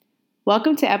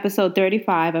Welcome to episode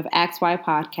 35 of Ask Why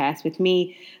Podcast with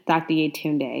me, Dr.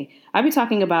 Yetunde. I'll be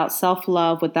talking about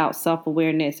self-love without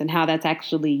self-awareness and how that's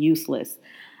actually useless.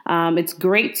 It's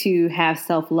great to have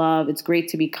self-love. It's great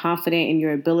to be confident in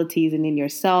your abilities and in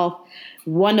yourself.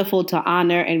 Wonderful to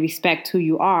honor and respect who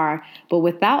you are. But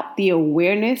without the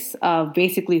awareness of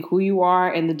basically who you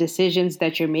are and the decisions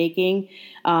that you're making,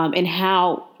 and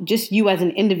how just you as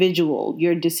an individual,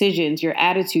 your decisions, your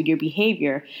attitude, your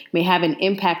behavior may have an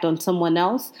impact on someone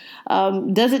else,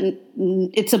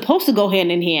 it's supposed to go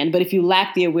hand in hand, but if you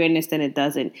lack the awareness, then it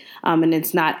doesn't, and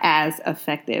it's not as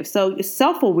effective. So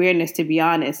self-awareness, to be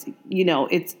honest,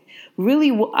 it's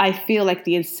really, I feel like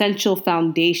the essential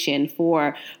foundation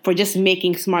for just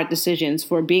making smart decisions,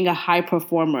 for being a high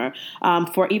performer,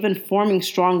 for even forming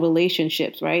strong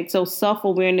relationships, right? So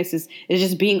self-awareness is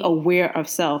just being aware of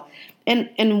self.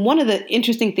 And one of the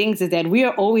interesting things is that we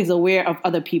are always aware of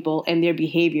other people and their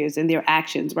behaviors and their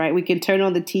actions, right? We can turn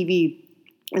on the TV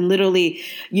and literally,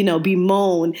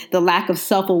 bemoan the lack of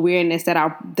self-awareness that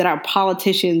our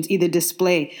politicians either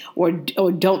display or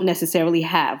don't necessarily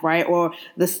have, right? Or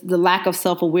the lack of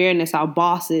self-awareness our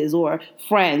bosses or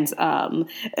friends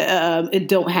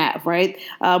don't have, right?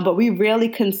 But we rarely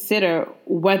consider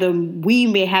whether we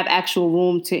may have actual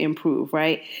room to improve,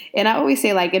 right? And I always say,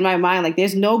 in my mind,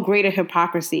 there's no greater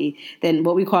hypocrisy than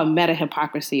what we call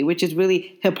meta-hypocrisy, which is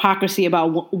really hypocrisy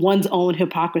about one's own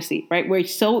hypocrisy, right? Where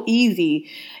it's so easy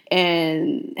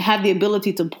and have the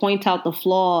ability to point out the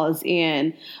flaws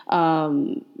and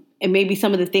maybe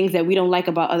some of the things that we don't like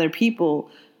about other people,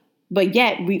 but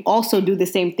yet we also do the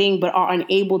same thing but are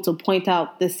unable to point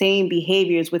out the same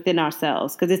behaviors within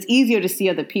ourselves because it's easier to see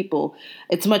other people.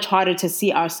 It's much harder to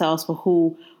see ourselves for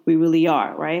who we really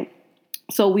are, right?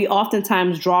 So we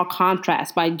oftentimes draw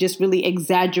contrast by just really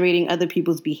exaggerating other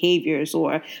people's behaviors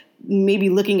or maybe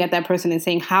looking at that person and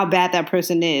saying how bad that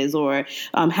person is or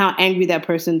how angry that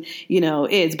person,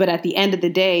 is. But at the end of the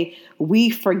day, we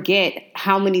forget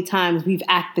how many times we've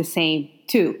acted the same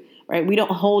too. Right? We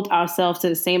don't hold ourselves to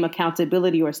the same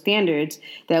accountability or standards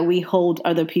that we hold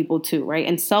other people to, right?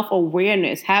 And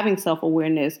having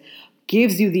self-awareness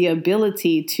gives you the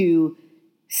ability to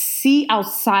see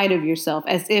outside of yourself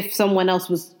as if someone else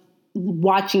was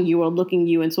watching you or looking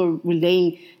you and sort of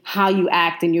relaying how you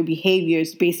act and your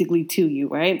behaviors basically to you,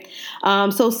 right?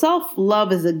 So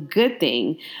self-love is a good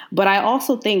thing, but I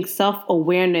also think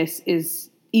self-awareness is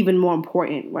even more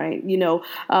important, right?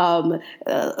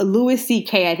 Louis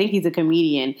C.K., I think he's a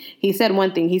comedian. He said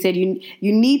one thing. He said, you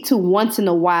need to once in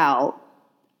a while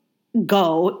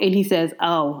go, and he says,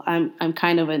 oh, I'm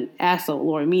kind of an asshole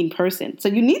or a mean person. So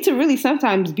you need to really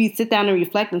sometimes sit down and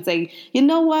reflect and say, you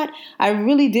know what? I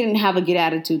really didn't have a good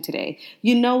attitude today.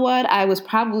 You know what? I was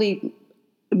probably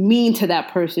mean to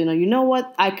that person, or you know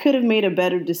what, I could have made a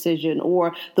better decision,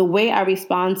 or the way I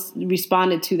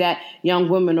responded to that young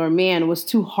woman or man was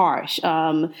too harsh.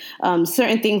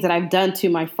 Certain things that I've done to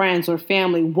my friends or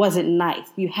family wasn't nice.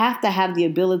 You have to have the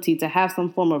ability to have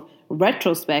some form of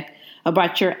retrospect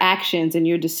about your actions and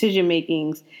your decision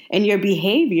makings and your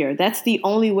behavior. That's the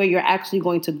only way you're actually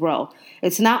going to grow.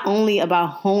 It's not only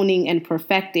about honing and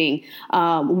perfecting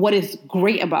what is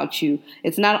great about you.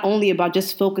 It's not only about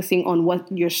just focusing on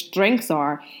what your strengths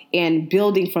are and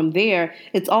building from there.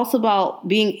 It's also about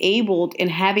being able and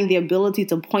having the ability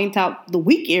to point out the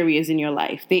weak areas in your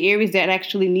life, the areas that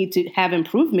actually need to have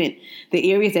improvement,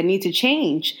 the areas that need to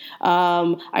change.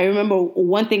 I remember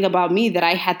one thing about me that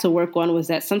I had to work on was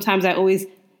that sometimes I always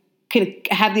can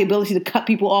have the ability to cut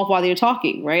people off while they're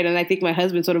talking, right? And I think my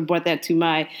husband sort of brought that to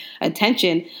my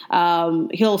attention.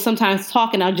 He'll sometimes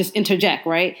talk and I'll just interject,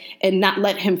 right? And not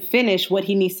let him finish what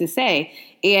he needs to say.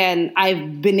 And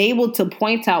I've been able to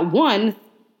point out, one,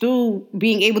 through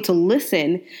being able to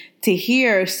listen, to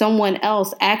hear someone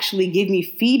else actually give me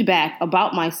feedback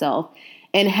about myself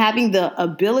and having the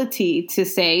ability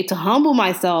to humble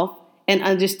myself and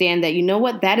understand that, you know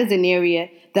what, that is an area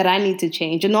that I need to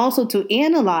change. And also to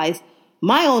analyze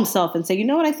my own self and say, you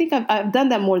know what, I think I've done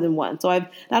that more than once. So I've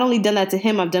not only done that to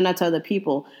him, I've done that to other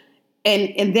people.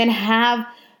 And then have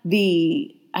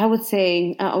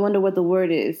I wonder what the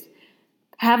word is,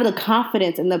 have the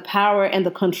confidence and the power and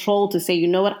the control to say, you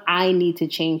know what, I need to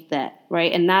change that,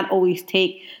 right? And not always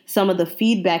take some of the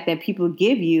feedback that people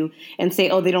give you and say,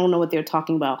 oh, they don't know what they're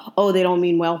talking about. Oh, they don't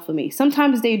mean well for me.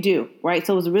 Sometimes they do, right?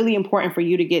 So it's really important for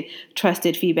you to get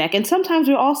trusted feedback. And sometimes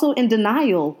we're also in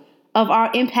denial of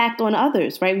our impact on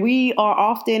others, right? We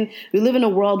live in a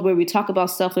world where we talk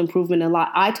about self-improvement a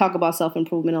lot. I talk about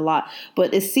self-improvement a lot,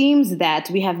 but it seems that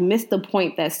we have missed the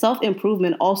point that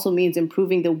self-improvement also means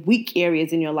improving the weak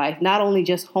areas in your life, not only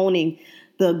just honing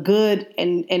the good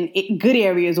and good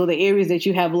areas, or the areas that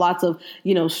you have lots of,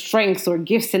 strengths or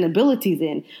gifts and abilities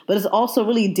in. But it's also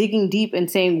really digging deep and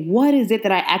saying, what is it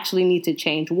that I actually need to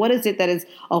change? What is it that is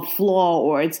a flaw,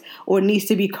 or needs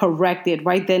to be corrected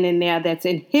right then and there, that's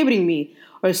inhibiting me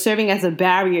or serving as a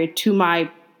barrier to my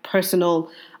personal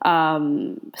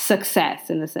success,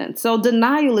 in a sense. So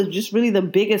denial is just really the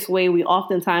biggest way we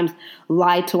oftentimes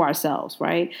lie to ourselves,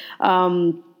 right?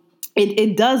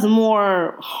 It does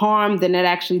more harm than it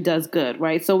actually does good,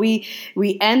 right? So we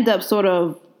end up sort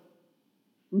of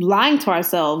lying to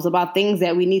ourselves about things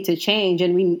that we need to change,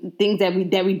 and things that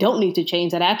we don't need to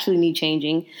change, that actually need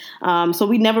changing. So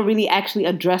we never really actually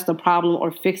address the problem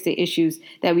or fix the issues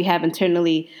that we have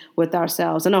internally with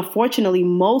ourselves. And unfortunately,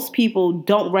 most people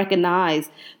don't recognize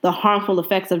the harmful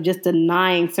effects of just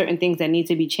denying certain things that need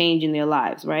to be changed in their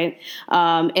lives, right?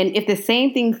 And if the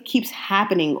same thing keeps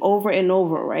happening over and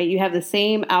over, right, you have the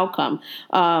same outcome,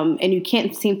 and you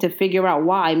can't seem to figure out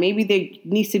why. Maybe there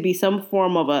needs to be some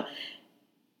form of a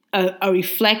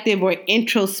reflective or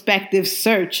introspective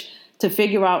search to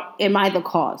figure out, am I the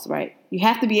cause, right? You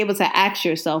have to be able to ask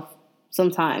yourself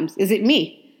sometimes, is it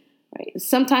me? Right?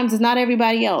 Sometimes it's not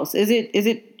everybody else. Is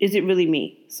it really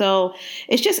me? So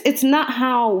it's not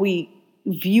how we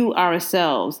view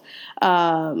ourselves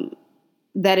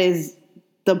that is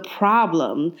the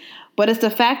problem, but it's the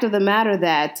fact of the matter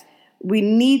that we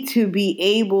need to be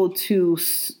able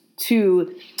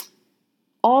to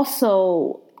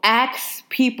also ask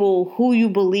people who you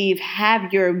believe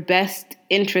have your best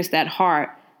interest at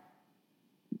heart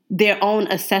their own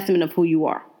assessment of who you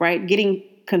are, right? Getting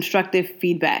constructive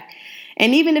feedback.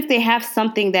 And even if they have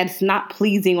something that's not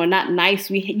pleasing or not nice,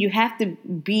 you have to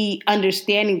be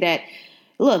understanding that,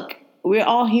 look, we're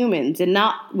all humans and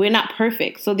we're not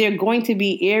perfect. So there are going to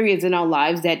be areas in our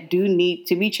lives that do need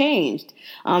to be changed,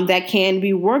 that can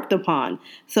be worked upon.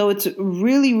 So it's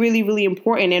really, really, really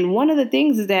important. And one of the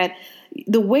things is that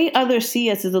the way others see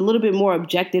us is a little bit more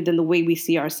objective than the way we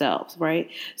see ourselves, right?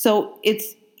 So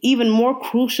it's even more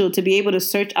crucial to be able to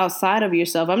search outside of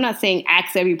yourself. I'm not saying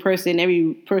ask every person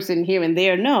here and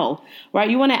there, no, right?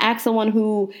 You want to ask someone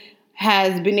who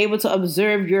has been able to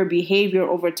observe your behavior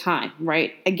over time,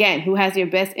 right? Again, who has your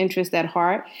best interest at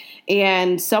heart,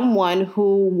 and someone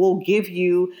who will give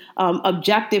you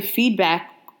objective feedback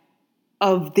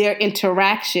of their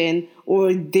interaction or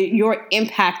your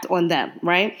impact on them,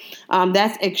 right?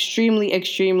 That's extremely,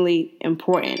 extremely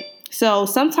important. So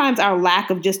sometimes our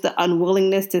lack of just the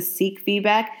unwillingness to seek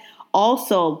feedback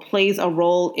also plays a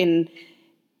role in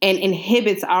and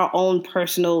inhibits our own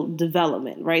personal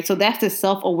development, right? So that's the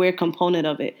self-aware component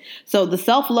of it. So the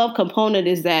self-love component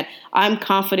is that I'm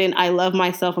confident, I love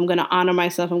myself, I'm going to honor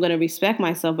myself, I'm going to respect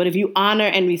myself. But if you honor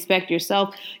and respect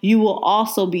yourself, you will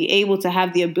also be able to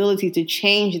have the ability to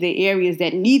change the areas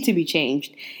that need to be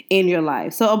changed in your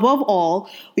life. So above all,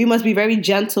 we must be very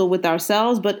gentle with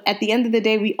ourselves, but at the end of the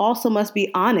day, we also must be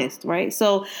honest, right?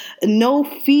 So no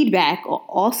feedback,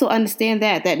 also understand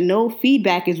that no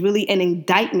feedback is really an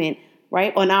indictment,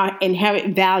 right, on our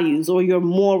inherent values or your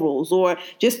morals or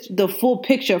just the full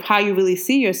picture of how you really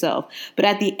see yourself. But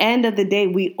at the end of the day,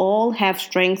 we all have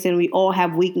strengths and we all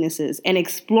have weaknesses, and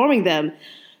exploring them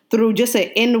through just an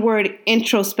inward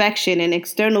introspection and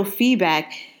external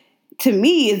feedback, to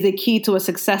me, is the key to a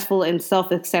successful and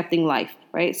self-accepting life,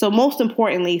 right? So most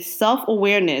importantly,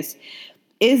 self-awareness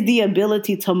is the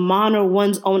ability to monitor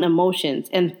one's own emotions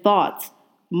and thoughts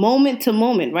moment to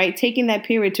moment, right? Taking that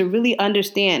period to really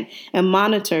understand and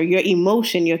monitor your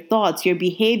emotion, your thoughts, your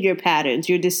behavior patterns,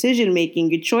 your decision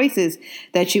making, your choices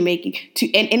that you make. To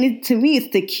me,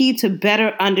 it's the key to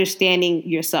better understanding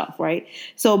yourself, right?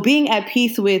 So being at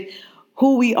peace with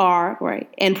who we are, right,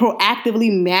 and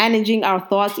proactively managing our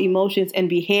thoughts, emotions, and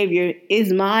behavior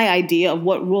is my idea of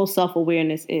what real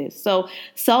self-awareness is. So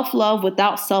self-love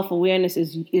without self-awareness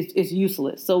is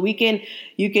useless. So you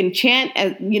can chant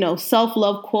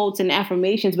self-love quotes and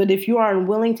affirmations, but if you are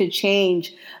unwilling to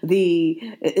change the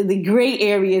gray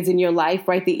areas in your life,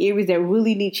 right, the areas that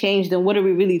really need change, then what are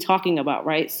we really talking about,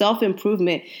 right?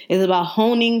 Self-improvement is about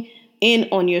honing in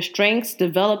on your strengths,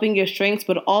 developing your strengths,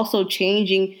 but also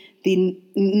changing the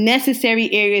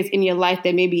necessary areas in your life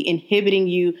that may be inhibiting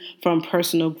you from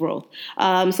personal growth.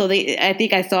 I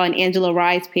think I saw on Angela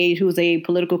Rye's page, who's a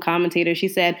political commentator, she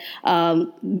said,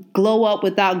 glow up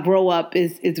without grow up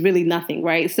is really nothing,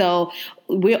 right? So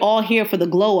we're all here for the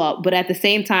glow up, but at the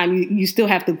same time, you still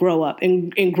have to grow up.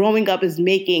 And growing up is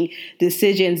making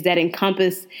decisions that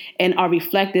encompass and are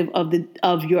reflective of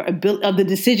the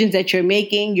decisions that you're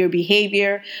making, your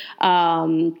behavior,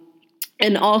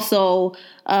 and also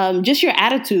just your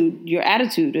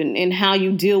attitude and how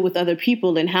you deal with other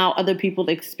people and how other people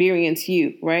experience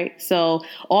you, right? So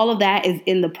all of that is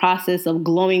in the process of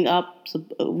glowing up,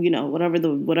 whatever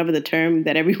the term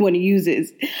that everyone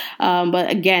uses. But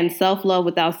again, self-love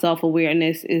without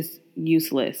self-awareness is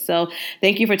useless. So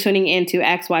thank you for tuning in to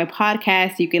Ask Why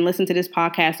Podcast. You can listen to this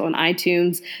podcast on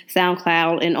iTunes,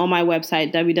 SoundCloud, and on my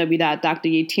website,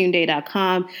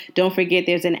 www.dryetunde.com. Don't forget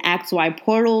there's an Ask Why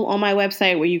portal on my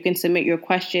website where you can submit your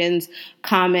questions,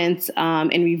 comments,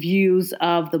 and reviews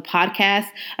of the podcast.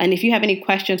 And if you have any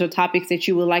questions or topics that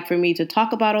you would like for me to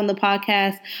talk about on the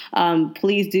podcast,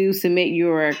 please do submit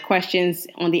your questions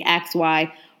on the Ask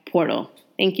Why portal.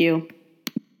 Thank you.